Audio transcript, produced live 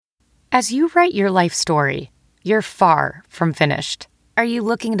As you write your life story, you're far from finished. Are you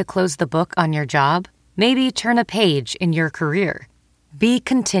looking to close the book on your job? Maybe turn a page in your career? Be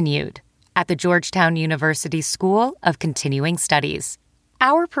continued at the Georgetown University School of Continuing Studies.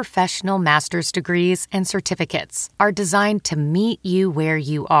 Our professional master's degrees and certificates are designed to meet you where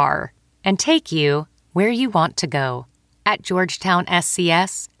you are and take you where you want to go. At Georgetown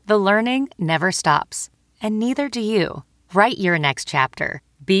SCS, the learning never stops, and neither do you. Write your next chapter.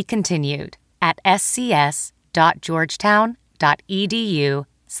 Be continued at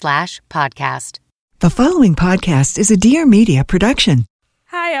scs.georgetown.edu/podcast. The following podcast is a Dear Media production.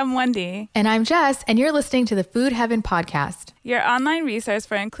 Hi, I'm Wendy. And I'm Jess, and you're listening to the Food Heaven Podcast, your online resource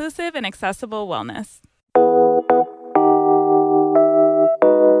for inclusive and accessible wellness.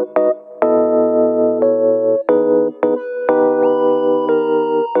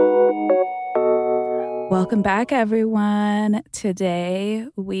 Welcome back, everyone. Today,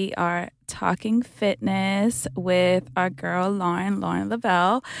 we are talking fitness with our girl, Lauren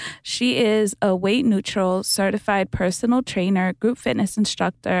Lavelle. She is a weight-neutral, certified personal trainer, group fitness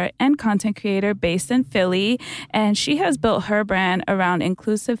instructor, and content creator based in Philly. And she has built her brand around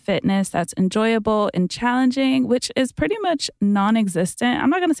inclusive fitness that's enjoyable and challenging, which is pretty much non-existent. I'm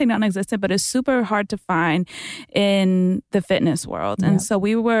not going to say non-existent, but it's super hard to find in the fitness world. Yeah. And so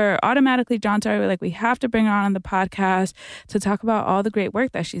we were automatically drawn to her. We're like, we have to bring her on the podcast to talk about all the great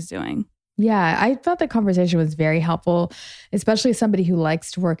work that she's doing. Yeah, I felt the conversation was very helpful, especially somebody who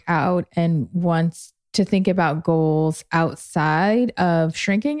likes to work out and wants to think about goals outside of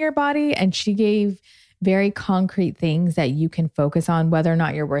shrinking your body. And she gave very concrete things that you can focus on, whether or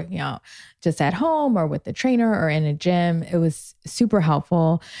not you're working out just at home or with the trainer or in a gym. It was super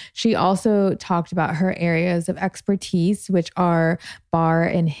helpful. She also talked about her areas of expertise, which are bar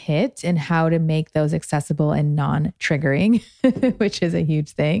and HIIT, and how to make those accessible and non-triggering, which is a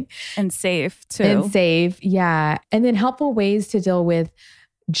huge thing. And safe too. And safe, yeah. And then helpful ways to deal with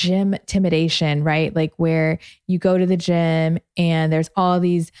gym intimidation, right? Like where you go to the gym and there's all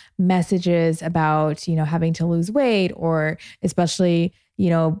these messages about, having to lose weight, or especially,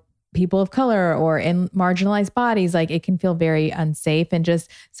 people of color or in marginalized bodies. Like it can feel very unsafe, and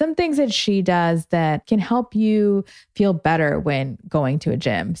just some things that she does that can help you feel better when going to a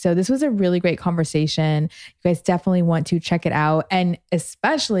gym. So this was a really great conversation. You guys definitely want to check it out, and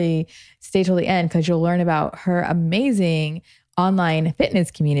especially stay till the end because you'll learn about her amazing online fitness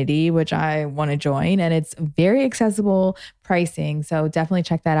community, which I want to join, and it's very accessible pricing. So definitely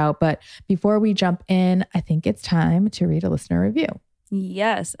check that out. But before we jump in, I think it's time to read a listener review.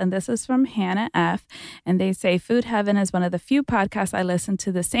 Yes, and this is from Hannah F. And they say, Food Heaven is one of the few podcasts I listen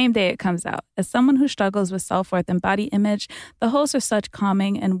to the same day it comes out. As someone who struggles with self-worth and body image, the hosts are such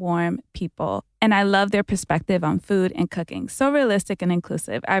calming and warm people. And I love their perspective on food and cooking. So realistic and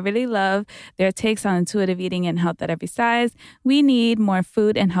inclusive. I really love their takes on intuitive eating and health at every size. We need more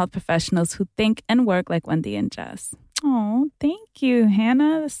food and health professionals who think and work like Wendy and Jess. Oh, thank you,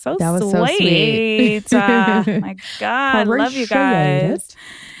 Hannah. That's so that was sweet. So sweet. My God, love you guys.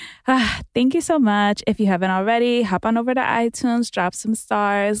 Thank you so much. If you haven't already, hop on over to iTunes, drop some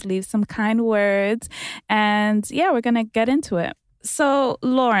stars, leave some kind words. And yeah, we're going to get into it. So,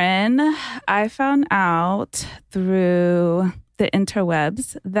 Lauren, I found out through the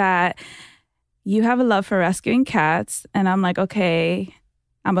interwebs that you have a love for rescuing cats. And I'm like, okay,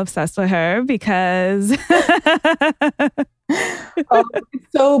 I'm obsessed with her because oh, it's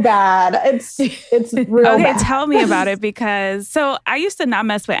so bad. It's real okay, bad. Tell me about it, because so I used to not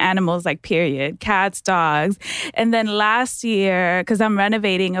mess with animals, like period, cats, dogs. And then last year, because I'm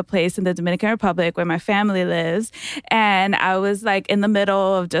renovating a place in the Dominican Republic where my family lives, and I was like in the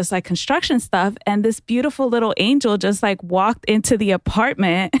middle of just like construction stuff, and this beautiful little angel just like walked into the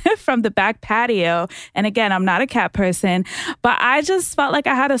apartment from the back patio. And again, I'm not a cat person, but I just felt like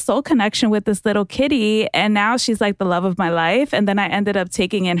I had a soul connection with this little kitty, and now she's like the love of my life. And then I ended up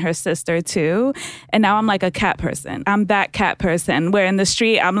taking in her sister too. And now I'm like a cat person. I'm that cat person where in the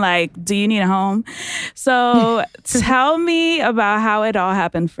street, I'm like, do you need a home? So tell me about how it all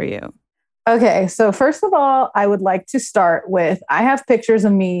happened for you. Okay. So first of all, I would like to start with, I have pictures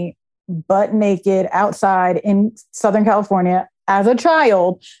of me butt naked outside in Southern California as a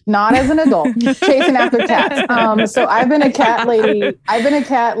child, not as an adult, chasing after cats. So I've been a cat lady. I've been a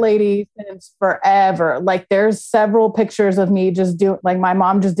cat lady since forever. Like there's several pictures of me just doing, like my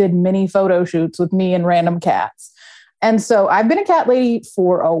mom just did mini photo shoots with me and random cats. And so I've been a cat lady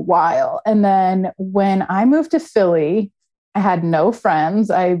for a while. And then when I moved to Philly, I had no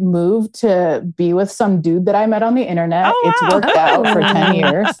friends. I moved to be with some dude that I met on the internet. Oh, wow. It's worked out for 10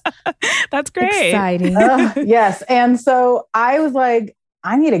 years. That's great. Exciting. Yes. And so I was like,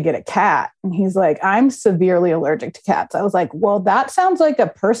 I need to get a cat. And he's like, I'm severely allergic to cats. I was like, well, that sounds like a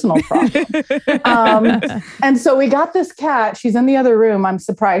personal problem. And so we got this cat. She's in the other room. I'm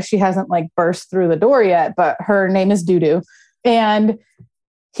surprised she hasn't like burst through the door yet, but her name is Dudu. And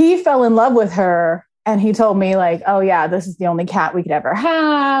he fell in love with her. And he told me like, oh yeah, this is the only cat we could ever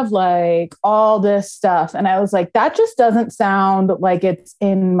have, like all this stuff. And I was like, that just doesn't sound like it's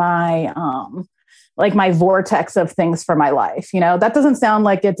in my, like my vortex of things for my life. You know, that doesn't sound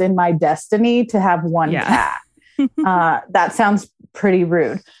like it's in my destiny to have one cat. That sounds pretty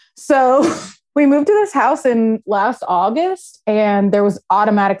rude. So we moved to this house in last August, and there was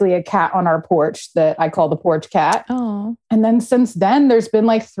automatically a cat on our porch that I call the porch cat. Oh. And then since then, there's been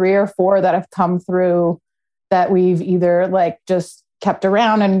like 3 or 4 that have come through that we've either like just kept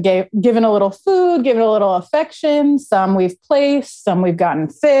around and given a little food, given a little affection. Some we've placed, some we've gotten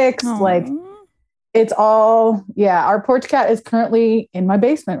fixed. Aww. Like, it's all, our porch cat is currently in my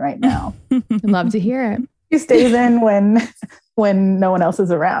basement right now. Love to hear it. He stays in when no one else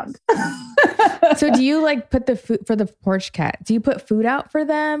is around. So do you like put the food for the porch cat? Do you put food out for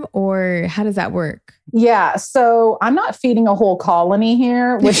them, or how does that work? Yeah. So I'm not feeding a whole colony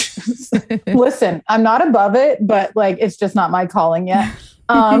here, which listen, I'm not above it, but like, it's just not my calling yet.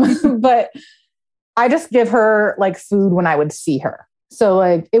 But I just give her like food when I would see her. So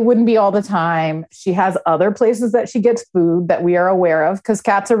like, it wouldn't be all the time. She has other places that she gets food that we are aware of, because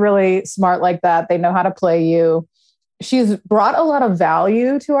cats are really smart like that. They know how to play you. She's brought a lot of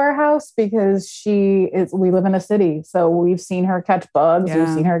value to our house because we live in a city. So we've seen her catch bugs. We've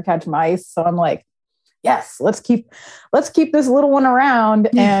seen her catch mice. So I'm like, yes, let's keep this little one around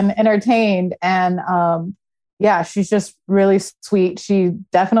and entertained. And she's just really sweet. She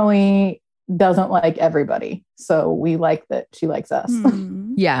definitely doesn't like everybody. So we like that she likes us.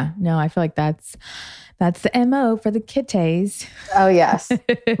 Yeah. No, I feel like that's the MO for the kitties. Oh yes.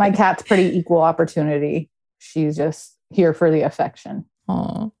 My cat's pretty equal opportunity. She's just here for the affection.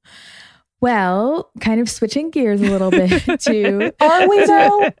 Oh, well, kind of switching gears a little bit to... Are we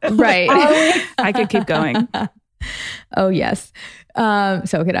though? Right. I could keep going. Oh, yes.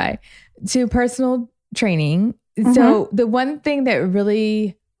 So could I. To personal training. So the one thing that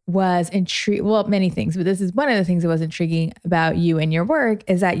really was intriguing, well, many things, but this is one of the things that was intriguing about you and your work,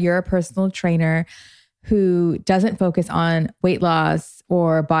 is that you're a personal trainer who doesn't focus on weight loss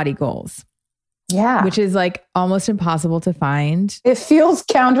or body goals. Yeah. Which is like almost impossible to find. It feels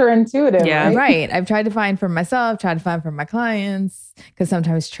counterintuitive. Yeah. Right. I've tried to find for myself, tried to find for my clients, because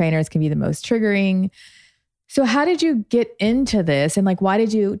sometimes trainers can be the most triggering. So how did you get into this? And like, why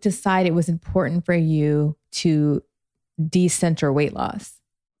did you decide it was important for you to decenter weight loss?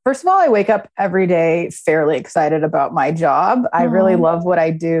 First of all, I wake up every day fairly excited about my job. I really love what I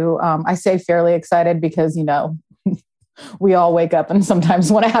do. I say fairly excited because, you know, we all wake up and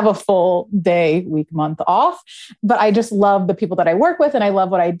sometimes want to have a full day, week, month off. But I just love the people that I work with and I love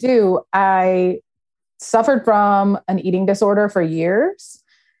what I do. I suffered from an eating disorder for years.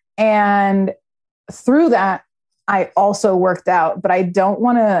 And through that, I also worked out, but I don't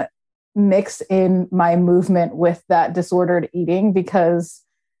want to mix in my movement with that disordered eating, because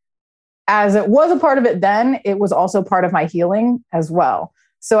as it was a part of it then, it was also part of my healing as well.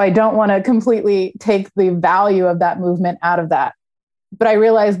 So I don't want to completely take the value of that movement out of that. But I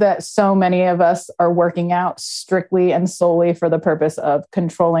realize that so many of us are working out strictly and solely for the purpose of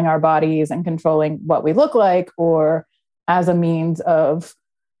controlling our bodies and controlling what we look like, or as a means of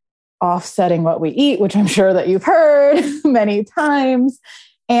offsetting what we eat, which I'm sure that you've heard many times.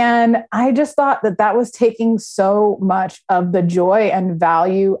 And I just thought that that was taking so much of the joy and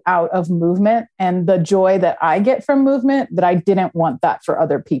value out of movement and the joy that I get from movement, that I didn't want that for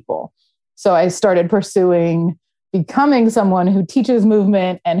other people. So I started pursuing becoming someone who teaches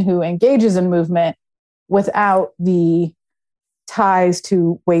movement and who engages in movement without the ties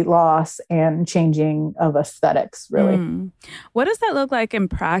to weight loss and changing of aesthetics, really. What does that look like in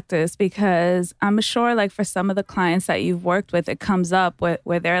practice? Because I'm sure like for some of the clients that you've worked with, it comes up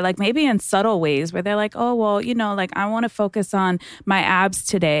where they're like maybe in subtle ways where they're like, oh, well, you know, like I want to focus on my abs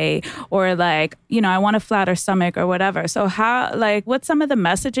today, or like, you know, I want a flatter stomach or whatever. So how, like, what's some of the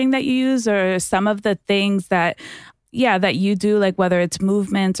messaging that you use, or some of the things that you do, like whether it's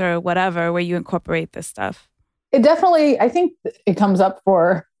movement or whatever, where you incorporate this stuff? It definitely, I think it comes up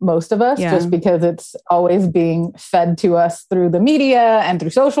for most of us just because it's always being fed to us through the media and through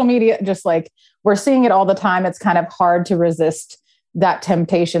social media. Just like we're seeing it all the time. It's kind of hard to resist that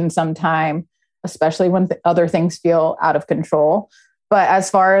temptation sometime, especially when other things feel out of control. But as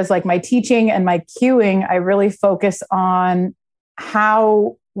far as like my teaching and my cueing, I really focus on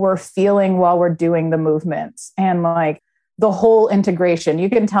how we're feeling while we're doing the movements, and like the whole integration. You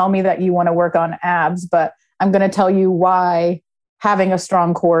can tell me that you want to work on abs, but I'm going to tell you why having a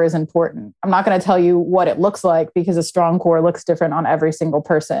strong core is important. I'm not going to tell you what it looks like, because a strong core looks different on every single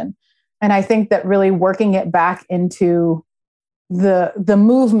person. And I think that really working it back into the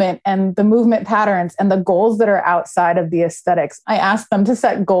movement and the movement patterns and the goals that are outside of the aesthetics. I ask them to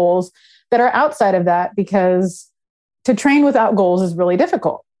set goals that are outside of that, because to train without goals is really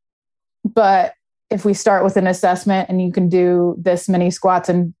difficult. But if we start with an assessment and you can do this many squats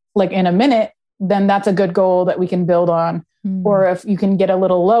in a minute, then that's a good goal that we can build on. Or if you can get a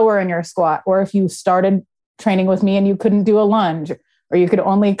little lower in your squat, or if you started training with me and you couldn't do a lunge, or you could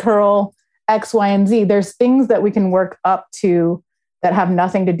only curl X, Y, and Z, there's things that we can work up to that have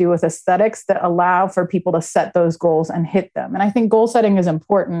nothing to do with aesthetics that allow for people to set those goals and hit them. And I think goal setting is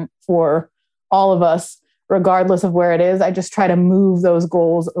important for all of us, regardless of where it is. I just try to move those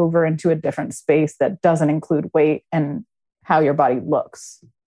goals over into a different space that doesn't include weight and how your body looks.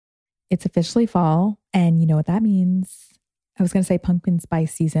 It's officially fall, and you know what that means. I was going to say pumpkin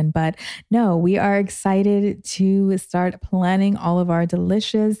spice season, but no, we are excited to start planning all of our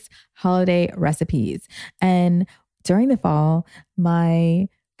delicious holiday recipes. And during the fall, my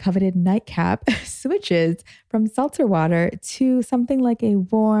coveted nightcap switches from seltzer water to something like a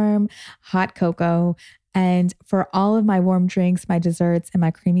warm, hot cocoa. And for all of my warm drinks, my desserts, and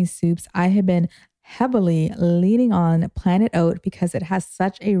my creamy soups, I have been heavily leaning on Planet Oat because it has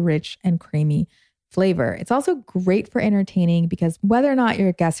such a rich and creamy flavor. It's also great for entertaining because whether or not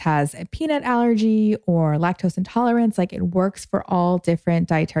your guest has a peanut allergy or lactose intolerance, it works for all different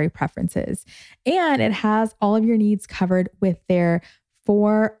dietary preferences. And it has all of your needs covered with their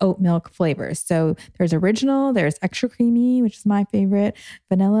 4 oat milk flavors. So there's original, there's extra creamy, which is my favorite,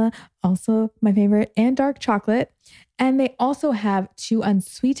 vanilla, also my favorite, and dark chocolate. And they also have 2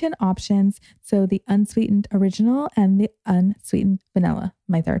 unsweetened options. So the unsweetened original and the unsweetened vanilla,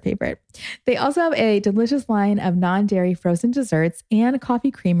 my third favorite. They also have a delicious line of non-dairy frozen desserts and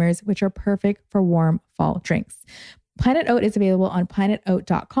coffee creamers, which are perfect for warm fall drinks. Planet Oat is available on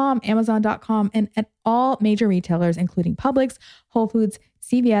planetoat.com, amazon.com, and at all major retailers, including Publix, Whole Foods,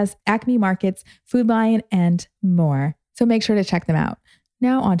 CVS, Acme Markets, Food Lion, and more. So make sure to check them out.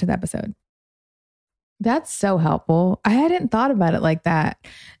 Now on to the episode. That's so helpful. I hadn't thought about it like that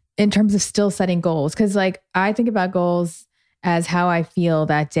in terms of still setting goals. Because I think about goals as how I feel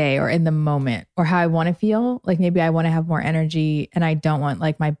that day or in the moment, or how I want to feel. Maybe I want to have more energy and I don't want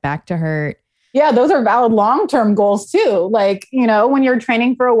my back to hurt. Yeah, those are valid long-term goals too. When you're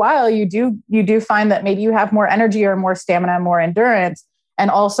training for a while, you do find that maybe you have more energy or more stamina, more endurance. And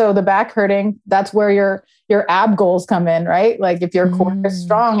also the back hurting, that's where your ab goals come in, right? If your core is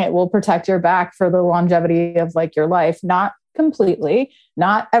strong, it will protect your back for the longevity of your life. Not completely.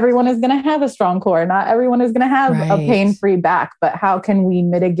 Not everyone is going to have a strong core. Not everyone is going to have a pain-free back, but how can we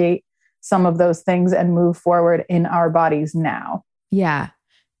mitigate some of those things and move forward in our bodies now? Yeah.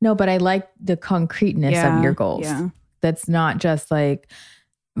 No, but I like the concreteness of your goals. Yeah. That's not just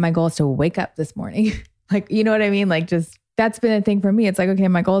my goal is to wake up this morning. You know what I mean? That's been a thing for me. It's okay,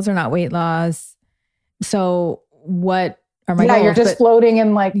 my goals are not weight loss. So what are my goals? Yeah, you're just floating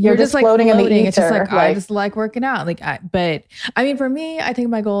in you're just floating in the ether. It's just I just like working out. But I mean, for me, I think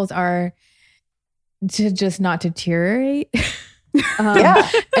my goals are to just not deteriorate. Yeah.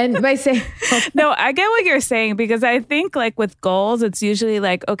 And by saying, no, I get what you're saying, because I think with goals, it's usually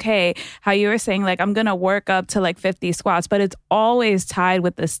okay, how you were saying, I'm going to work up to 50 squats, but it's always tied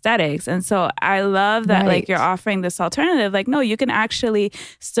with aesthetics. And so I love that you're offering this alternative. No, you can actually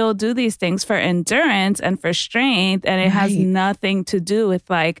still do these things for endurance and for strength. And it has nothing to do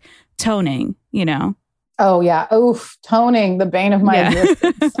with toning, Oh yeah. Oof. Toning, the bane of my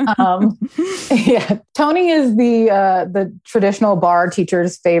existence. Toning is the traditional bar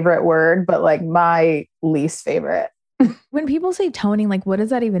teacher's favorite word, but my least favorite. When people say toning, what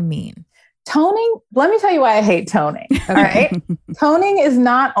does that even mean? Toning, let me tell you why I hate toning. Okay. All right. Toning is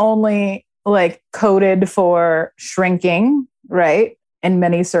not only coded for shrinking, right? In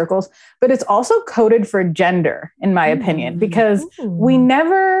many circles, but it's also coded for gender, in my opinion, because we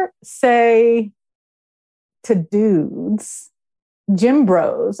never say to dudes, gym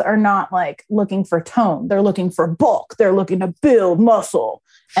bros are not looking for tone. They're looking for bulk. They're looking to build muscle.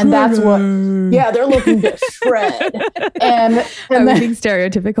 And that's what, they're looking to shred. And I'm being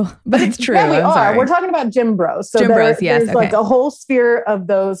stereotypical, but it's true. Yeah, we are. Sorry. We're talking about gym bros. So there's a whole sphere of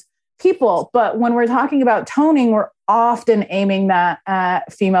those people. But when we're talking about toning, we're often aiming that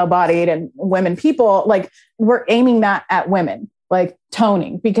at female bodied and women people. We're aiming that at women.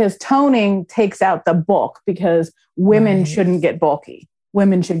 Toning, because toning takes out the bulk, because women shouldn't get bulky.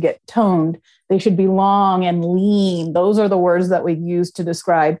 women should get toned. They should be long and lean. Those are the words that we use to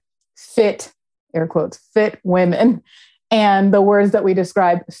describe fit, air quotes, fit women. And the words that we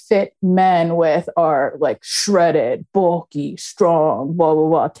describe fit men with are like shredded, bulky, strong, blah, blah,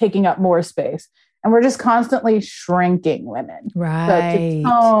 blah, taking up more space. And we're just constantly shrinking women. Right. But to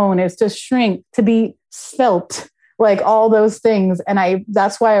tone is to shrink, to be svelte, like all those things. And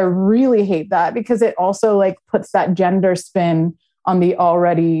that's why I really hate that, because it also like puts that gender spin on the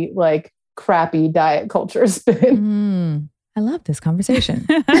already like crappy diet culture spin. I love this conversation.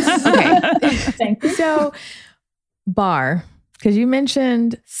 Okay. Thank you. So bar, because you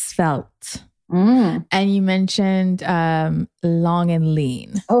mentioned svelte and you mentioned long and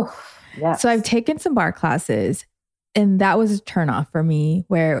lean. Oh, yeah. So I've taken some bar classes and that was a turnoff for me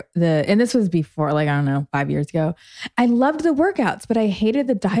and this was before, like, I don't know, 5 years ago. I loved the workouts, but I hated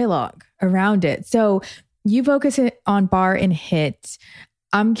the dialogue around it. So you focus on bar and HIIT.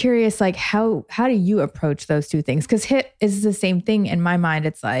 I'm curious, like, how do you approach those two things? Because HIIT is the same thing in my mind.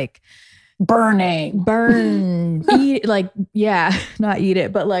 It's like burn, eat, like, yeah, not eat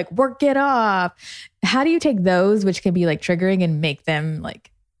it, but like work it off. How do you take those, which can be like triggering, and make them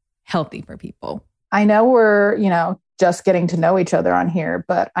like healthy for people? I know we're, just getting to know each other on here,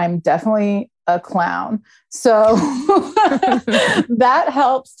 but I'm definitely a clown. So that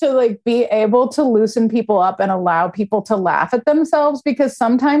helps to like be able to loosen people up and allow people to laugh at themselves, because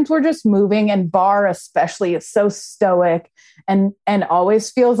sometimes we're just moving, and bar especially is so stoic and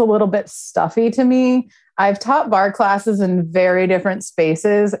always feels a little bit stuffy to me. I've taught bar classes in very different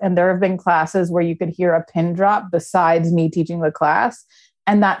spaces, and there have been classes where you could hear a pin drop besides me teaching the class.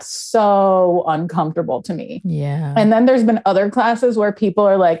 And that's so uncomfortable to me. Yeah. And then there's been other classes where people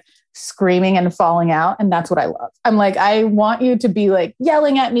are like screaming and falling out. And that's what I love. I'm like, I want you to be like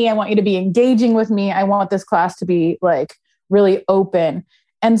yelling at me. I want you to be engaging with me. I want this class to be like really open.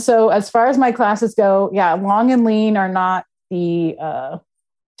 And so as far as my classes go, yeah, long and lean are not the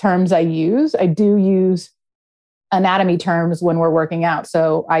terms I use. I do use anatomy terms when we're working out.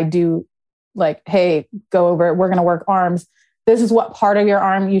 So I do like, hey, go over, we're going to work arms. This is what part of your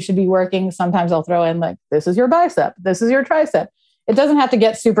arm you should be working. Sometimes I'll throw in like, this is your bicep. This is your tricep. It doesn't have to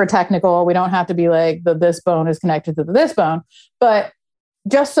get super technical. We don't have to be like this bone is connected to this bone, but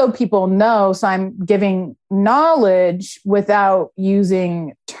just so people know. So I'm giving knowledge without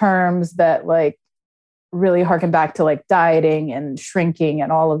using terms that like really harken back to like dieting and shrinking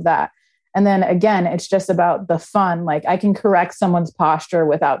and all of that. And then again, it's just about the fun. Like I can correct someone's posture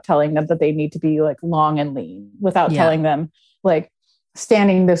without telling them that they need to be like long and lean, without telling them like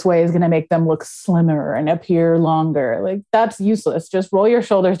standing this way is going to make them look slimmer and appear longer. Like that's useless. Just roll your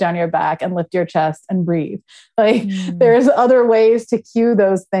shoulders down your back and lift your chest and breathe. Like there's other ways to cue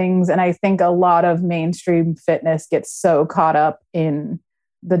those things. And I think a lot of mainstream fitness gets so caught up in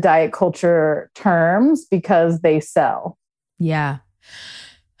the diet culture terms because they sell. Yeah.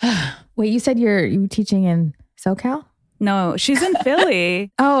 Wait, you said you teaching in SoCal? No, she's in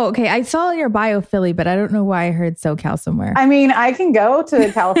Philly. Oh, okay. I saw in your bio Philly, but I don't know why I heard SoCal somewhere. I mean, I can go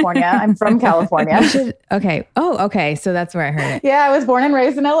to California. I'm from California. Okay. Oh, okay. So that's where I heard it. Yeah, I was born and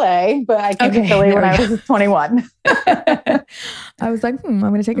raised in LA, but I came to Philly when I was 21. I was like, I'm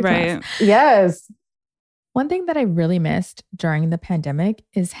going to take a class. Yes. One thing that I really missed during the pandemic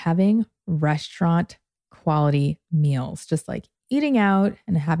is having restaurant quality meals, just like eating out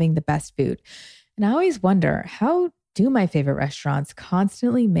and having the best food. And I always wonder, how do my favorite restaurants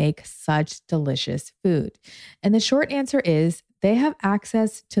constantly make such delicious food? And the short answer is they have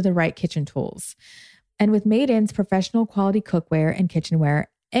access to the right kitchen tools. And with Made In's professional quality cookware and kitchenware,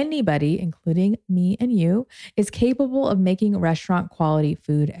 anybody, including me and you, is capable of making restaurant quality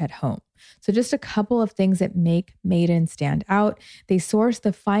food at home. So just a couple of things that make Made In stand out. They source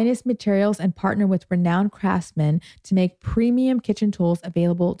the finest materials and partner with renowned craftsmen to make premium kitchen tools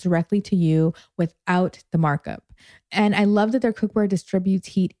available directly to you without the markup. And I love that their cookware distributes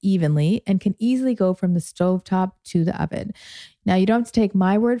heat evenly and can easily go from the stovetop to the oven. Now, you don't have to take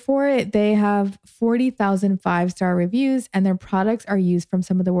my word for it. They have 40,000 5-star reviews, and their products are used from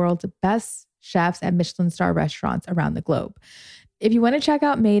some of the world's best chefs at Michelin star restaurants around the globe. If you want to check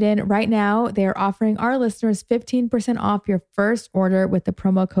out Made In right now, they are offering our listeners 15% off your first order with the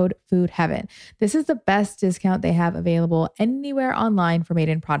promo code FOODHEAVEN. This is the best discount they have available anywhere online for Made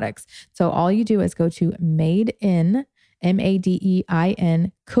In products. So all you do is go to madein,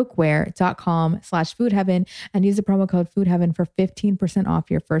 MADEIN, cookware.com/foodheaven and use the promo code FOODHEAVEN for 15%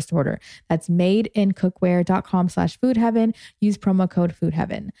 off your first order. That's madeincookware.com/foodheaven. Use promo code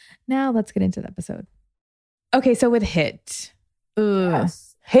FOODHEAVEN. Now let's get into the episode. Okay, so with HIIT.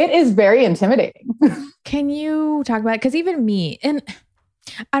 Yes. HIIT is very intimidating. Can you talk about it? Because even me, and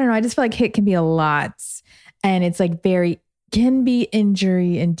I don't know. I just feel like HIIT can be a lot, and it's like can be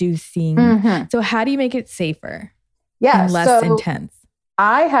injury inducing. Mm-hmm. So how do you make it safer? Yeah. And less intense?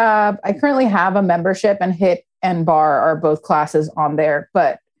 I currently have a membership, and HIIT and bar are both classes on there,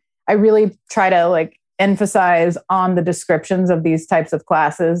 but I really try to like emphasize on the descriptions of these types of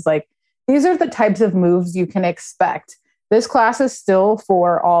classes. Like, these are the types of moves you can expect. This class is still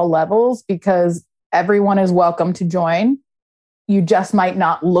for all levels because everyone is welcome to join. You just might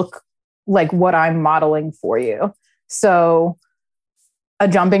not look like what I'm modeling for you. So a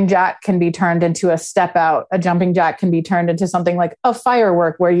jumping jack can be turned into a step out. A jumping jack can be turned into something like a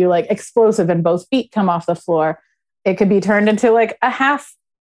firework where you like explosive and both feet come off the floor. It could be turned into like a half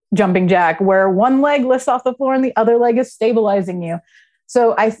jumping jack where one leg lifts off the floor and the other leg is stabilizing you.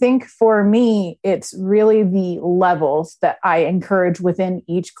 So I think for me, it's really the levels that I encourage within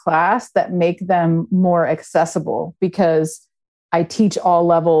each class that make them more accessible, because I teach all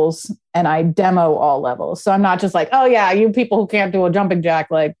levels and I demo all levels. So I'm not just like, oh yeah, you people who can't do a jumping jack,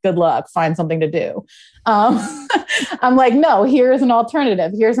 like good luck, find something to do. I'm like, no, here's an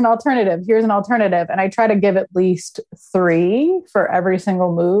alternative. Here's an alternative. Here's an alternative. And I try to give at least 3 for every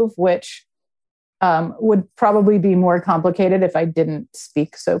single move, which would probably be more complicated if I didn't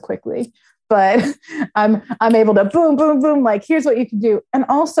speak so quickly. But I'm able to boom, boom, boom, like, here's what you can do. And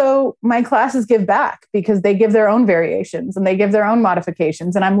also my classes give back because they give their own variations and they give their own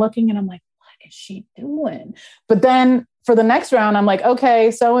modifications. And I'm looking and I'm like, what is she doing? But then for the next round, I'm like, okay,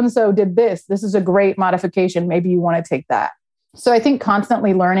 so-and-so did this. This is a great modification. Maybe you want to take that. So I think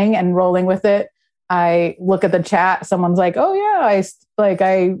constantly learning and rolling with it. I look at the chat. Someone's like, oh yeah,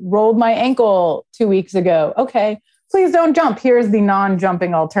 I rolled my ankle 2 weeks ago. Okay, please don't jump. Here's the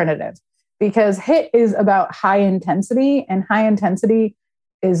non-jumping alternative. Because HIIT is about high intensity, and high intensity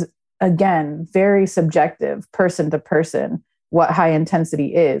is, again, very subjective, person to person, what high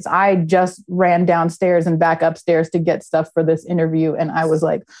intensity is. I just ran downstairs and back upstairs to get stuff for this interview. And I was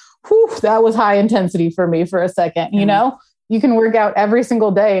like, whew, that was high intensity for me for a second. You know, you can work out every single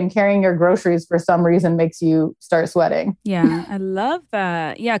day and carrying your groceries for some reason makes you start sweating. Yeah, I love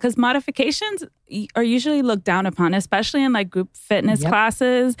that. Yeah, because modifications are usually looked down upon, especially in like group fitness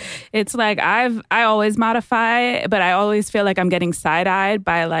classes. It's like I always modify, but I always feel like I'm getting side-eyed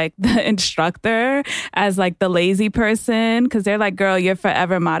by like the instructor as like the lazy person, because they're like, girl, you're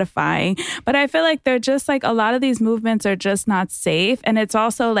forever modifying. But I feel like they're just like, a lot of these movements are just not safe. And it's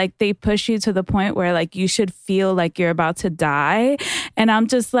also like they push you to the point where like you should feel like you're about to die. And I'm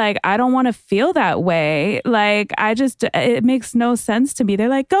just like, I don't want to feel that way. Like, it makes no sense to me. They're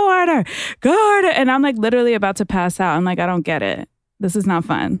like, go harder, go harder. And I'm like literally about to pass out. I'm like, I don't get it. This is not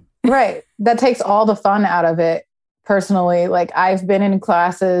fun. Right. That takes all the fun out of it. Personally, like, I've been in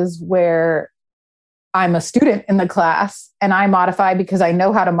classes where I'm a student in the class and I modify because I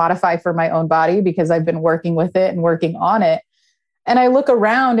know how to modify for my own body because I've been working with it and working on it. And I look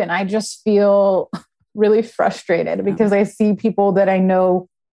around and I just feel really frustrated because I see people that I know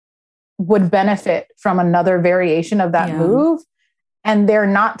would benefit from another variation of that move. And they're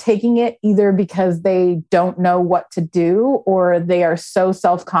not taking it either because they don't know what to do, or they are so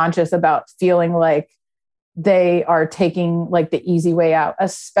self-conscious about feeling like they are taking like the easy way out,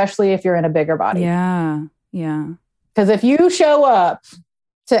 especially if you're in a bigger body. Yeah. Yeah. Because if you show up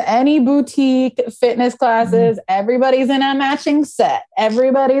to any boutique fitness classes, everybody's in a matching set.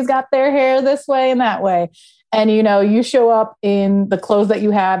 Everybody's got their hair this way and that way. And, you know, you show up in the clothes that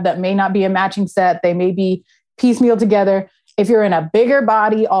you have that may not be a matching set. They may be piecemeal together. If you're in a bigger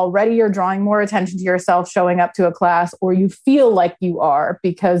body, already you're drawing more attention to yourself showing up to a class, or you feel like you are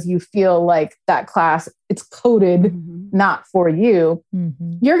because you feel like that class, it's coded not for you.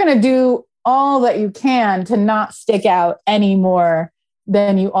 You're going to do all that you can to not stick out any more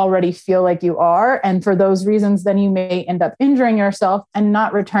than you already feel like you are. And for those reasons, then you may end up injuring yourself and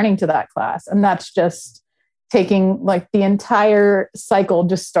not returning to that class. And that's just taking like the entire cycle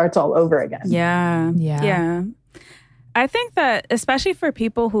just starts all over again. Yeah. I think that especially for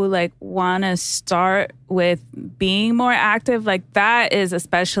people who like want to start with being more active, like that is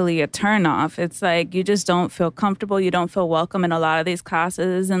especially a turnoff. It's like you just don't feel comfortable. You don't feel welcome in a lot of these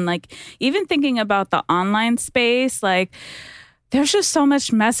classes. And like even thinking about the online space, like there's just so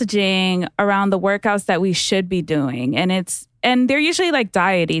much messaging around the workouts that we should be doing. And they're usually like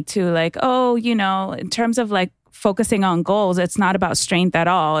diety too. Like, oh, you know, in terms of like focusing on goals, it's not about strength at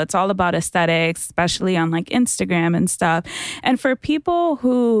all. It's all about aesthetics, especially on like Instagram and stuff. And for people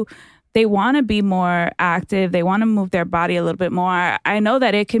who they want to be more active. They want to move their body a little bit more. I know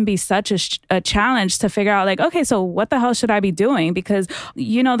that it can be such a challenge to figure out like, okay, so what the hell should I be doing? Because,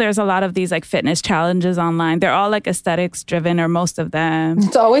 there's a lot of these like fitness challenges online. They're all like aesthetics driven, or most of them.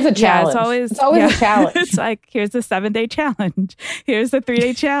 It's always a challenge. It's always a challenge. It's like, here's the 7-day challenge. Here's the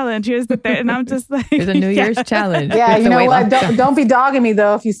 3-day challenge. Here's the third. And I'm just like, here's a New Year's challenge. Yeah, you know what? Don't be dogging me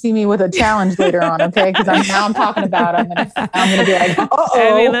though if you see me with a challenge later on, okay? Because I'm talking about I'm gonna be like, uh-oh.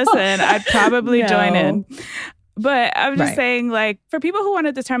 I mean, listen, I'd probably join in. But I'm just saying, like, for people who want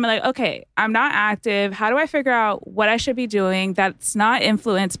to determine, like, okay, I'm not active. How do I figure out what I should be doing that's not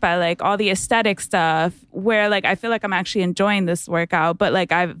influenced by, like, all the aesthetic stuff where, like, I feel like I'm actually enjoying this workout, but,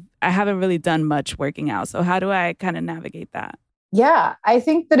 like, I haven't really done much working out. So how do I kind of navigate that? Yeah, I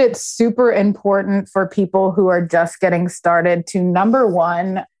think that it's super important for people who are just getting started to, number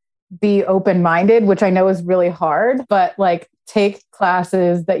one, be open-minded, which I know is really hard, but like take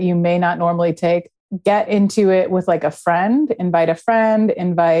classes that you may not normally take, get into it with like a friend,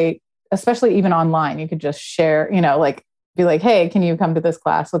 invite, especially even online. You could just share, like be like, hey, can you come to this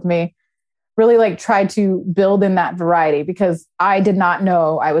class with me? Really like try to build in that variety, because I did not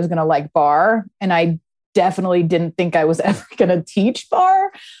know I was going to like barre, and I definitely didn't think I was ever going to teach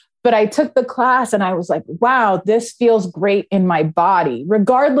barre. But I took the class and I was like, wow, this feels great in my body.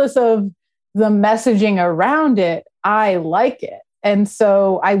 Regardless of the messaging around it, I like it. And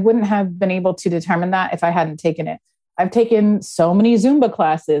so I wouldn't have been able to determine that if I hadn't taken it. I've taken so many Zumba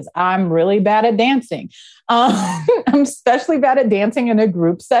classes. I'm really bad at dancing. I'm especially bad at dancing in a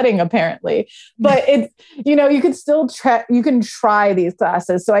group setting, apparently. But it's, you could still you can try these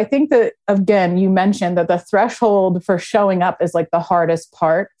classes. So I think that, again, you mentioned that the threshold for showing up is like the hardest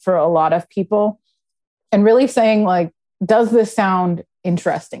part for a lot of people. And really saying like, does this sound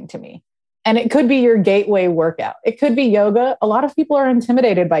interesting to me? And it could be your gateway workout. It could be yoga. A lot of people are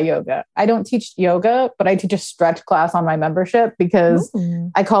intimidated by yoga. I don't teach yoga, but I teach a stretch class on my membership because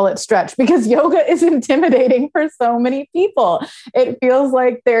I call it stretch, because yoga is intimidating for so many people. It feels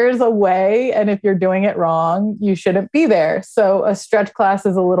like there's a way, and if you're doing it wrong, you shouldn't be there. So a stretch class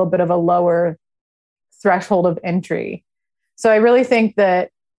is a little bit of a lower threshold of entry. So I really think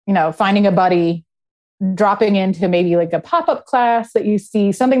that, finding a buddy, dropping into maybe like a pop-up class that you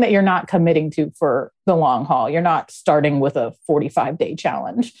see, something that you're not committing to for the long haul. You're not starting with a 45-day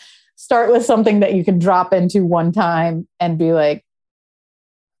challenge. Start with something that you can drop into one time and be like,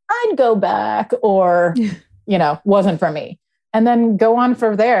 I'd go back, or, wasn't for me. And then go on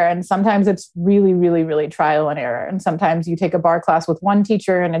from there. And sometimes it's really, really, really trial and error. And sometimes you take a barre class with one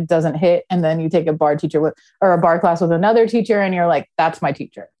teacher and it doesn't hit. And then you take a barre class with another teacher and you're like, that's my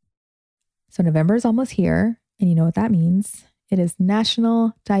teacher. So November is almost here, and you know what that means. It is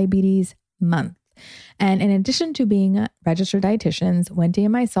National Diabetes Month. And in addition to being registered dietitians, Wendy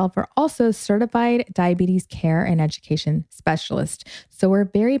and myself are also certified diabetes care and education specialists. So we're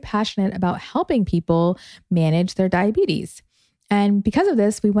very passionate about helping people manage their diabetes. And because of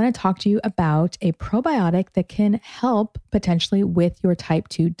this, we want to talk to you about a probiotic that can help potentially with your type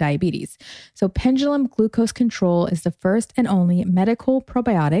 2 diabetes. So Pendulum Glucose Control is the first and only medical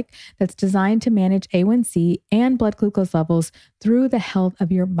probiotic that's designed to manage A1C and blood glucose levels through the health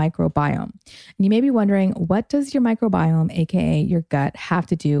of your microbiome. And you may be wondering, what does your microbiome, aka your gut, have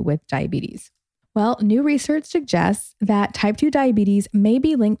to do with diabetes? Well, new research suggests that type 2 diabetes may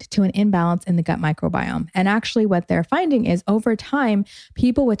be linked to an imbalance in the gut microbiome. And actually what they're finding is over time,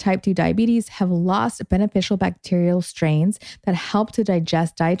 people with type 2 diabetes have lost beneficial bacterial strains that help to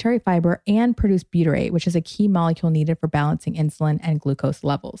digest dietary fiber and produce butyrate, which is a key molecule needed for balancing insulin and glucose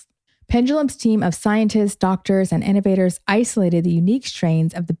levels. Pendulum's team of scientists, doctors, and innovators isolated the unique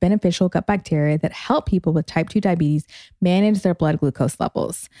strains of the beneficial gut bacteria that help people with type 2 diabetes manage their blood glucose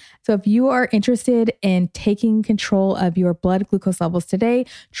levels. So if you are interested in taking control of your blood glucose levels today,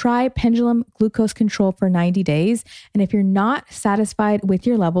 try Pendulum Glucose Control for 90 days. And if you're not satisfied with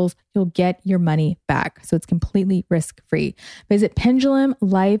your levels, you'll get your money back. So it's completely risk-free. Visit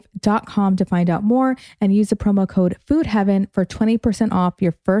pendulumlife.com to find out more and use the promo code FoodHeaven for 20% off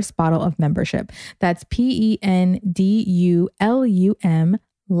your first bottle of membership. That's PENDULUM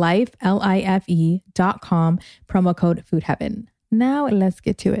life.com, promo code FoodHeaven. Now let's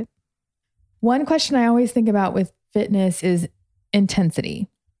get to it. One question I always think about with fitness is intensity.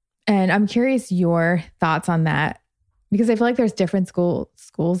 And I'm curious your thoughts on that, because I feel like there's different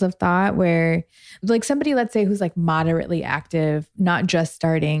schools of thought where like somebody, let's say, who's like moderately active, not just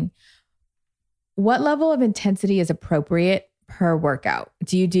starting, what level of intensity is appropriate per workout?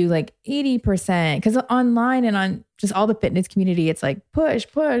 Do you do like 80%? Because online and on just all the fitness community, it's like push,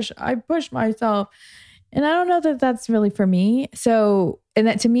 I push myself. And I don't know that that's really for me. So, and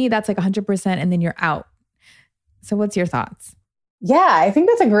that to me, that's like 100% and then you're out. So what's your thoughts? Yeah, I think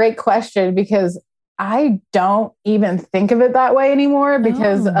that's a great question because I don't even think of it that way anymore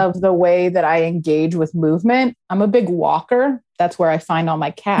because of the way that I engage with movement. I'm a big walker. That's where I find all my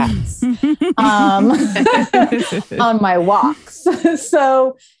cats on my walks.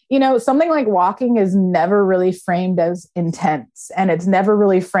 So, something like walking is never really framed as intense, and it's never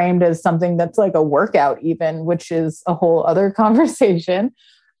really framed as something that's like a workout even, which is a whole other conversation.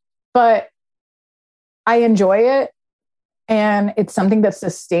 But I enjoy it. And it's something that's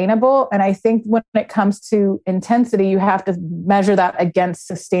sustainable. And I think when it comes to intensity, you have to measure that against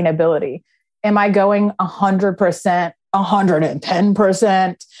sustainability. Am I going 100%,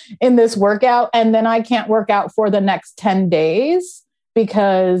 110% in this workout? And then I can't work out for the next 10 days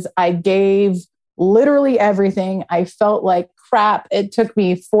because I gave literally everything. I felt like crap. It took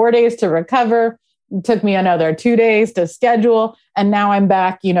me 4 days to recover. It took me another 2 days to schedule. And now I'm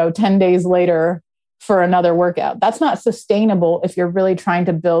back, 10 days later for another workout. That's not sustainable if you're really trying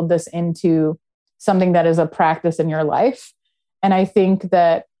to build this into something that is a practice in your life. And I think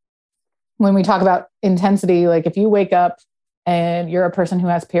that when we talk about intensity, like if you wake up and you're a person who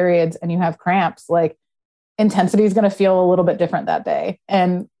has periods and you have cramps, like intensity is going to feel a little bit different that day.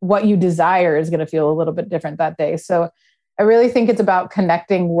 And what you desire is going to feel a little bit different that day. So I really think it's about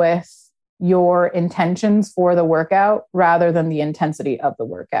connecting with your intentions for the workout rather than the intensity of the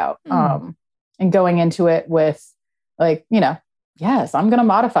workout. And going into it with like, yes, I'm going to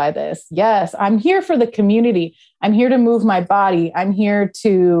modify this. Yes, I'm here for the community. I'm here to move my body. I'm here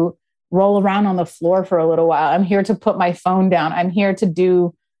to roll around on the floor for a little while. I'm here to put my phone down. I'm here to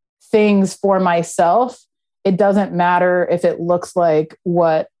do things for myself. It doesn't matter if it looks like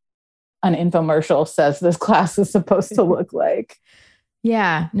what an infomercial says this class is supposed to look like.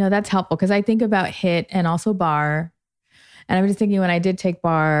 Yeah, no, that's helpful because I think about HIIT and also bar. And I was just thinking when I did take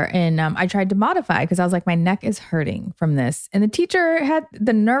bar and I tried to modify because I was like, my neck is hurting from this. And the teacher had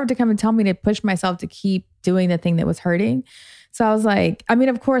the nerve to come and tell me to push myself to keep doing the thing that was hurting. So I was like,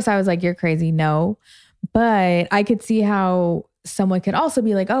 of course I was like, you're crazy. No, but I could see how someone could also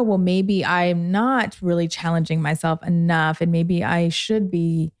be like, oh, well, maybe I'm not really challenging myself enough. And maybe I should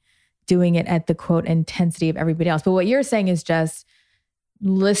be doing it at the quote intensity of everybody else. But what you're saying is just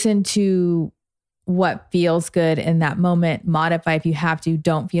listen to what feels good in that moment, modify if you have to,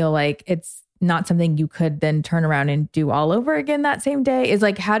 don't feel like it's not something you could then turn around and do all over again that same day. Is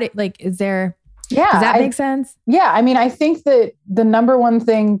like, does that make sense? Yeah. I think that the number one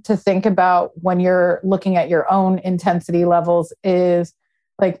thing to think about when you're looking at your own intensity levels is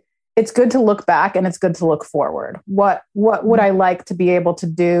like, it's good to look back and it's good to look forward. What would I like to be able to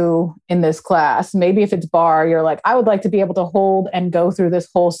do in this class? Maybe if it's bar, you're like, I would like to be able to hold and go through this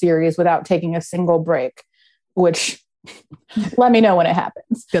whole series without taking a single break, which let me know when it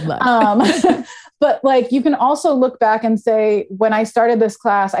happens. Good luck. But like, you can also look back and say, when I started this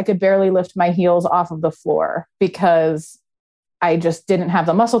class, I could barely lift my heels off of the floor because I just didn't have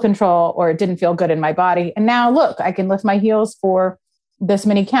the muscle control or it didn't feel good in my body. And now look, I can lift my heels for this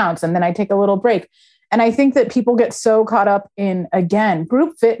many counts and then I take a little break. And I think that people get so caught up in, again,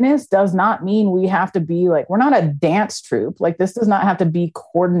 group fitness does not mean we have to be like, we're not a dance troupe. Like this does not have to be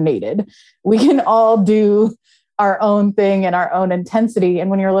coordinated. We can all do our own thing and our own intensity. And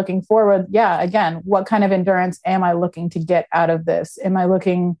when you're looking forward, again, what kind of endurance am I looking to get out of this? Am I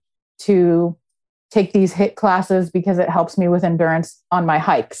looking to take these HIIT classes because it helps me with endurance on my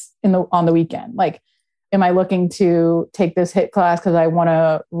hikes on the weekend? Like, am I looking to take this HIIT class because I want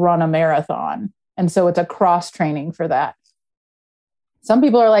to run a marathon? And so it's a cross training for that. Some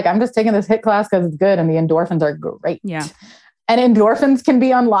people are like, I'm just taking this HIIT class because it's good and the endorphins are great. Yeah. And endorphins can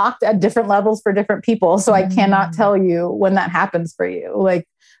be unlocked at different levels for different people. So I cannot tell you when that happens for you. Like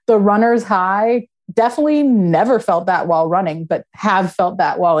the runner's high, definitely never felt that while running, but have felt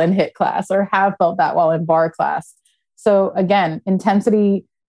that while in HIIT class or have felt that while in bar class. So again, intensity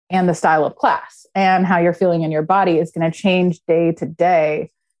and the style of class and how you're feeling in your body is going to change day to day.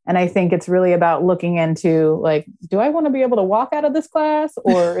 And I think it's really about looking into like, do I want to be able to walk out of this class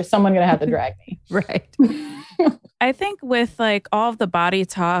or is someone going to have to drag me? Right. I think with like all of the body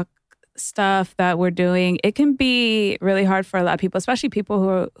talk stuff that we're doing, it can be really hard for a lot of people, especially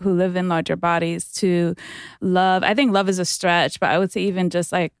people who live in larger bodies, to love. I think love is a stretch, but I would say even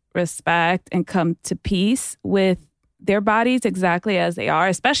just like respect and come to peace with their bodies exactly as they are,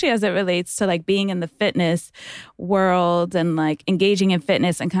 especially as it relates to like being in the fitness world and like engaging in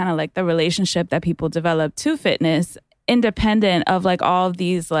fitness and kind of like the relationship that people develop to fitness, independent of like all of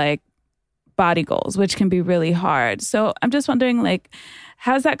these like body goals, which can be really hard. So I'm just wondering, like,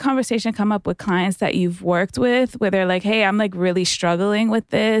 how's that conversation come up with clients that you've worked with where they're like, hey, I'm like really struggling with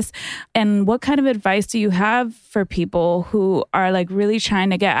this? And what kind of advice do you have for people who are like really trying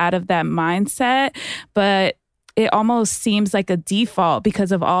to get out of that mindset, but it almost seems like a default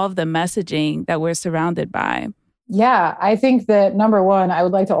because of all of the messaging that we're surrounded by? Yeah, I think that number one, I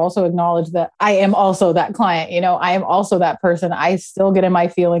would like to also acknowledge that I am also that client. I am also that person. I still get in my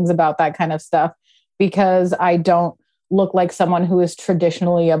feelings about that kind of stuff because I don't look like someone who is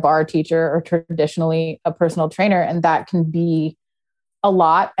traditionally a bar teacher or traditionally a personal trainer. And that can be a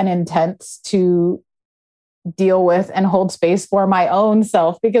lot and intense to deal with and hold space for my own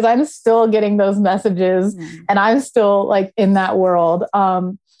self because I'm still getting those messages and I'm still like in that world.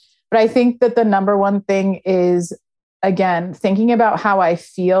 But I think that the number one thing is, again, thinking about how I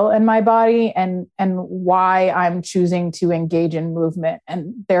feel in my body and why I'm choosing to engage in movement.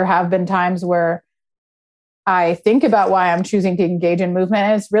 And there have been times where I think about why I'm choosing to engage in movement.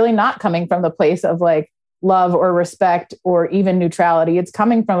 And it's really not coming from the place of like love or respect or even neutrality. It's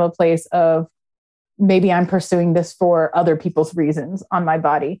coming from a place of maybe I'm pursuing this for other people's reasons on my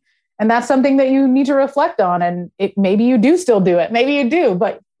body. And that's something that you need to reflect on. And maybe you do still do it. Maybe you do,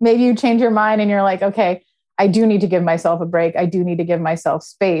 but maybe you change your mind and you're like, okay, I do need to give myself a break. I do need to give myself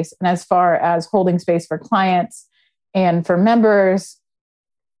space. And as far as holding space for clients and for members,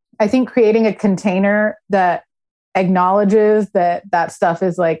 I think creating a container that acknowledges that that stuff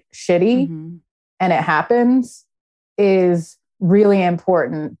is like shitty and it happens is really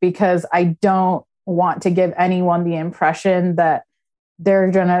important because I don't want to give anyone the impression that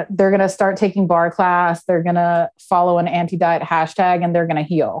they're gonna start taking bar class, they're gonna follow an anti-diet hashtag and they're gonna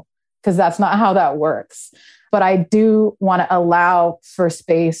heal, because that's not how that works. But I do want to allow for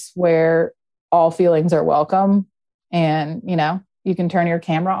space where all feelings are welcome. And, you can turn your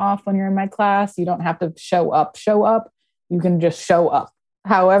camera off when you're in my class. You don't have to show up. You can just show up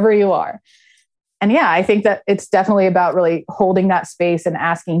however you are. And yeah, I think that it's definitely about really holding that space and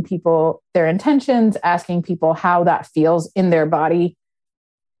asking people their intentions, asking people how that feels in their body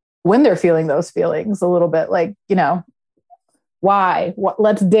when they're feeling those feelings a little bit, like, why?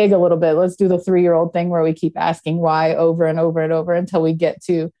 Let's dig a little bit. Let's do the 3-year-old thing where we keep asking why over and over and over until we get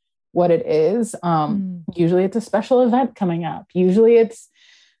to what it is. Usually it's a special event coming up. Usually it's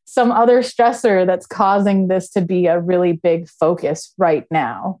some other stressor that's causing this to be a really big focus right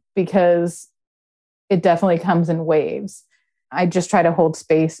now, because it definitely comes in waves. I just try to hold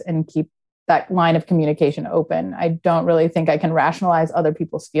space and keep that line of communication open. I don't really think I can rationalize other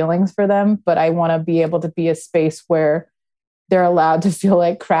people's feelings for them, but I want to be able to be a space where they're allowed to feel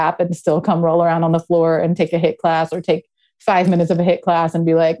like crap and still come roll around on the floor and take a HIIT class or take 5 minutes of a HIIT class and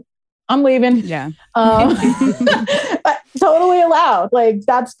be like, I'm leaving. Yeah. Totally allowed. Like,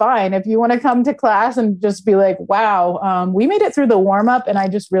 that's fine. If you want to come to class and just be like, wow, we made it through the warm up and I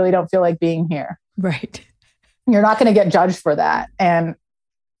just really don't feel like being here. Right. You're not going to get judged for that. And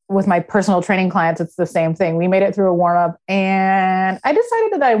with my personal training clients, it's the same thing. We made it through a warm up and I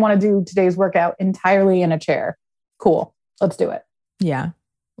decided that I want to do today's workout entirely in a chair. Cool. Let's do it. Yeah.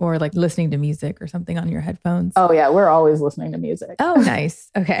 Or like listening to music or something on your headphones. Oh yeah. We're always listening to music. Oh, nice.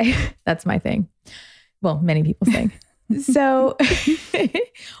 Okay. That's my thing. Well, many people's thing. So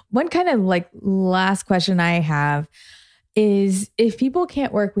one kind of like last question I have is, if people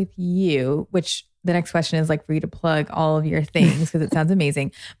can't work with you, which the next question is like for you to plug all of your things because it sounds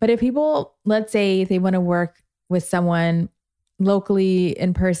amazing. But if people, let's say they want to work with someone locally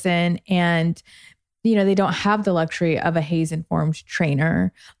in person and they don't have the luxury of a HAES informed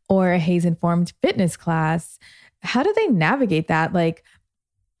trainer or a HAES informed fitness class, how do they navigate that? Like,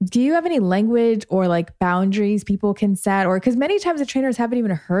 do you have any language or like boundaries people can set? Or because many times the trainers haven't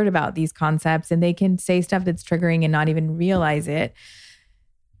even heard about these concepts and they can say stuff that's triggering and not even realize it.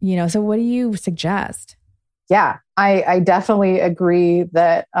 So what do you suggest? Yeah, I definitely agree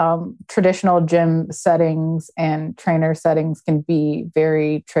that traditional gym settings and trainer settings can be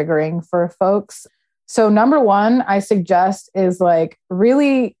very triggering for folks. So number one, I suggest is like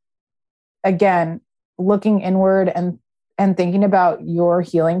really, again, looking inward and thinking about your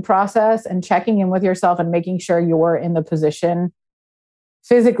healing process and checking in with yourself and making sure you're in the position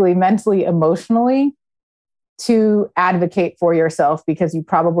physically, mentally, emotionally to advocate for yourself, because you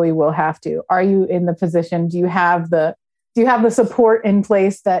probably will have to. Are you in the position? Do you have the support in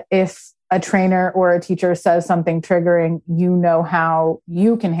place that if a trainer or a teacher says something triggering, how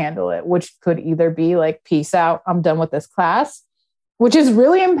you can handle it, which could either be like, peace out, I'm done with this class, which is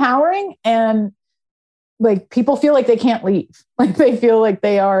really empowering. And like, people feel like they can't leave. Like, they feel like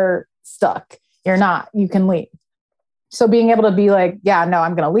they are stuck. You're not, you can leave. So being able to be like, yeah, no,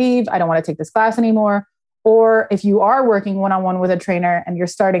 I'm going to leave. I don't want to take this class anymore. Or if you are working one-on-one with a trainer and you're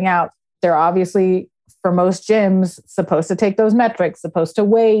starting out, they're obviously, for most gyms, supposed to take those metrics, supposed to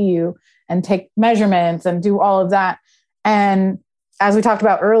weigh you and take measurements and do all of that. And as we talked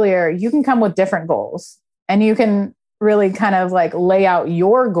about earlier, you can come with different goals and you can really kind of like lay out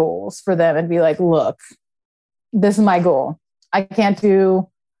your goals for them and be like, look, this is my goal. I can't do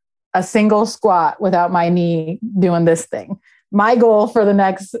a single squat without my knee doing this thing. My goal for the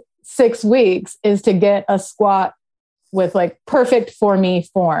next 6 weeks is to get a squat with like perfect for me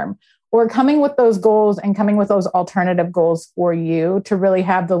form, or coming with those goals and coming with those alternative goals for you to really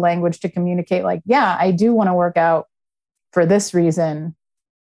have the language to communicate like, yeah, I do want to work out for this reason.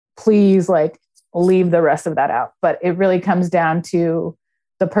 Please like leave the rest of that out. But it really comes down to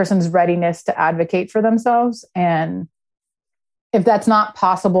the person's readiness to advocate for themselves. And if that's not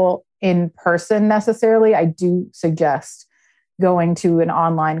possible in person necessarily, I do suggest going to an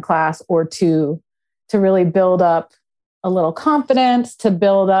online class or two to really build up a little confidence, to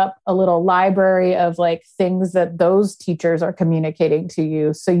build up a little library of like things that those teachers are communicating to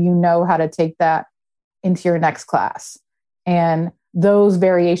you. So you know how to take that into your next class. And those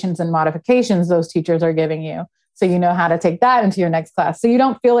variations and modifications those teachers are giving you. So you know how to take that into your next class. So you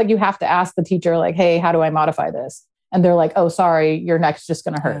don't feel like you have to ask the teacher like, hey, how do I modify this? And they're like, oh, sorry, your neck's just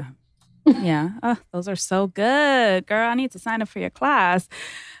going to hurt. Yeah. Oh, those are so good. Girl, I need to sign up for your class,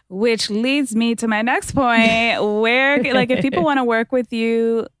 which leads me to my next point where, like, if people want to work with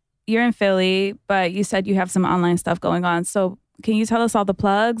you, you're in Philly, but you said you have some online stuff going on. So can you tell us all the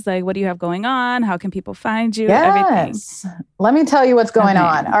plugs? Like, what do you have going on? How can people find you? Yes. Everything. Let me tell you what's going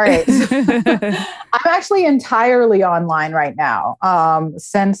on. All right. I'm actually entirely online right now.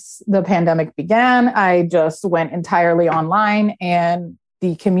 Since the pandemic began, I just went entirely online, and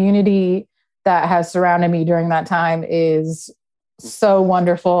the community that has surrounded me during that time is so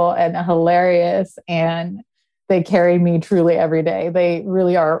wonderful and hilarious. And they carry me truly every day. They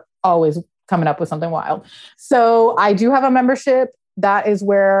really are always coming up with something wild. So I do have a membership. That is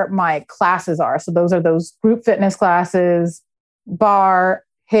where my classes are. So those are those group fitness classes, bar,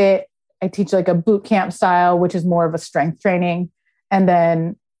 HIIT. I teach like a boot camp style, which is more of a strength training. And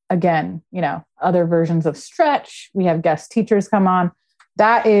then again, you know, other versions of stretch. We have guest teachers come on.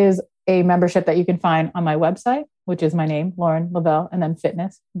 That is a membership that you can find on my website, which is my name, Lauren Lavelle, and then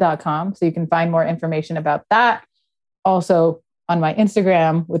fitness.com. So you can find more information about that. Also on my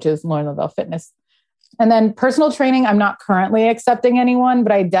Instagram, which is Lauren Lavelle Fitness. And then personal training, I'm not currently accepting anyone,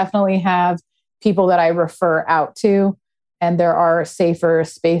 but I definitely have people that I refer out to, and there are safer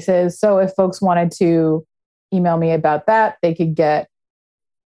spaces. So if folks wanted to email me about that, they could get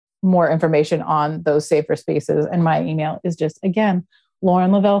more information on those safer spaces. And my email is just, again,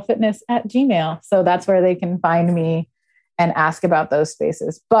 laurenlavellefitness@gmail.com. So that's where they can find me and ask about those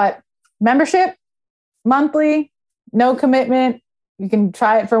spaces. But membership, monthly, no commitment. You can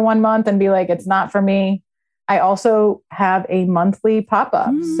try it for 1 month and be like, it's not for me. I also have a monthly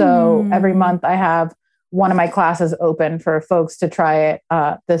pop-up. So every month I have one of my classes open for folks to try it.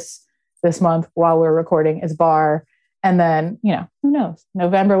 This month while we're recording is bar. And then, you know, who knows?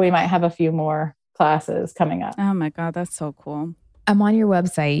 November, we might have a few more classes coming up. Oh my God, that's so cool. I'm on your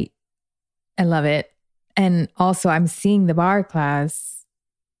website. I love it. And also I'm seeing the bar class.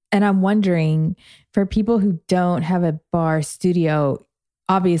 And I'm wondering, for people who don't have a bar studio,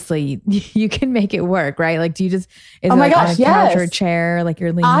 obviously you can make it work, right? Like, do you just, is oh it my like gosh, on a couch or a chair? Like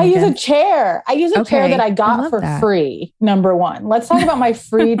you're leaning I use against? a chair. I use a chair that I got for free, number one. Let's talk about my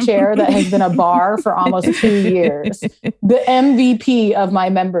free chair that has been a bar for almost 2 years. The MVP of my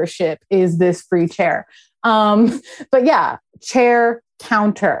membership is this free chair. But yeah, chair,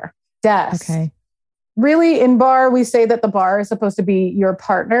 counter, desk. Okay. Really, in bar, we say that the bar is supposed to be your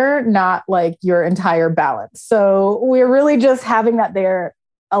partner, not like your entire balance. So we're really just having that there.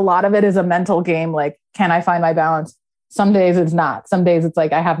 A lot of it is a mental game. Like, can I find my balance? Some days it's not. Some days it's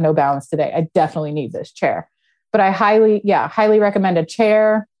like, I have no balance today. I definitely need this chair. But I highly recommend a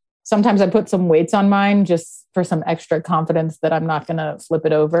chair. Sometimes I put some weights on mine just for some extra confidence that I'm not going to flip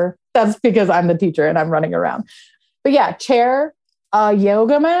it over. That's because I'm the teacher and I'm running around. But yeah, chair, a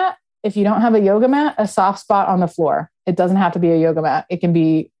yoga mat. If you don't have a yoga mat, a soft spot on the floor. It doesn't have to be a yoga mat. It can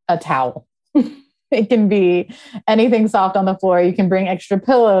be a towel. It can be anything soft on the floor. You can bring extra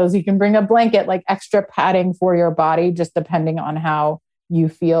pillows. You can bring a blanket, like extra padding for your body, just depending on how you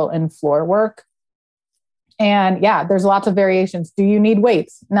feel in floor work. And yeah, there's lots of variations. Do you need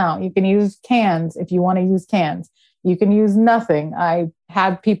weights? No, you can use cans if you want to use cans. You can use nothing. I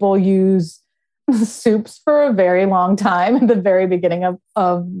have people use soups for a very long time at the very beginning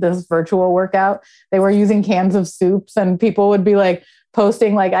of this virtual workout. They were using cans of soups, and people would be like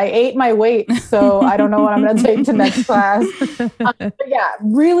posting like, I ate my weight, so I don't know what I'm going to take to next class. Yeah,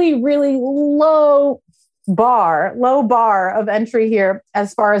 really, really low bar of entry here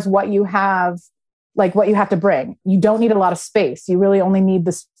as far as what you have, like what you have to bring. You don't need a lot of space. You really only need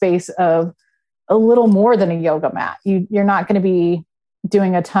the space of a little more than a yoga mat. You're not going to be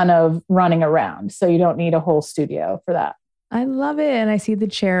doing a ton of running around, so you don't need a whole studio for that. I love it. And I see the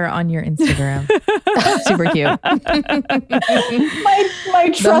chair on your Instagram. Super cute. my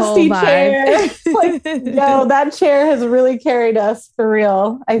trusty chair. Like, no, that chair has really carried us for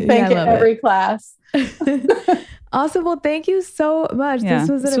real. I think in every class. Awesome. Well, thank you so much. Yeah, this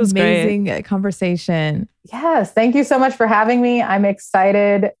was an amazing conversation. Yes. Thank you so much for having me. I'm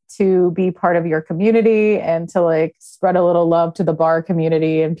excited to be part of your community and to like spread a little love to the barre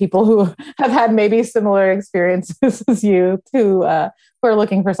community and people who have had maybe similar experiences as you who are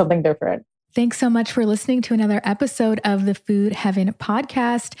looking for something different. Thanks so much for listening to another episode of the Food Heaven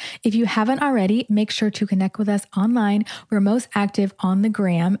podcast. If you haven't already, make sure to connect with us online. We're most active on the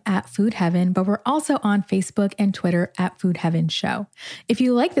gram at Food Heaven, but we're also on Facebook and Twitter at Food Heaven Show. If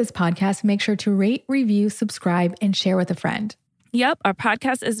you like this podcast, make sure to rate, review, subscribe, and share with a friend. Yep, our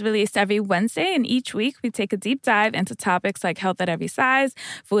podcast is released every Wednesday, and each week we take a deep dive into topics like health at every size,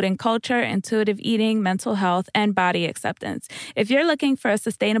 food and culture, intuitive eating, mental health, and body acceptance. If you're looking for a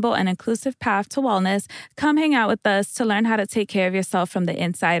sustainable and inclusive path to wellness, come hang out with us to learn how to take care of yourself from the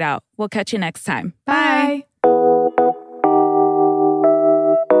inside out. We'll catch you next time. Bye.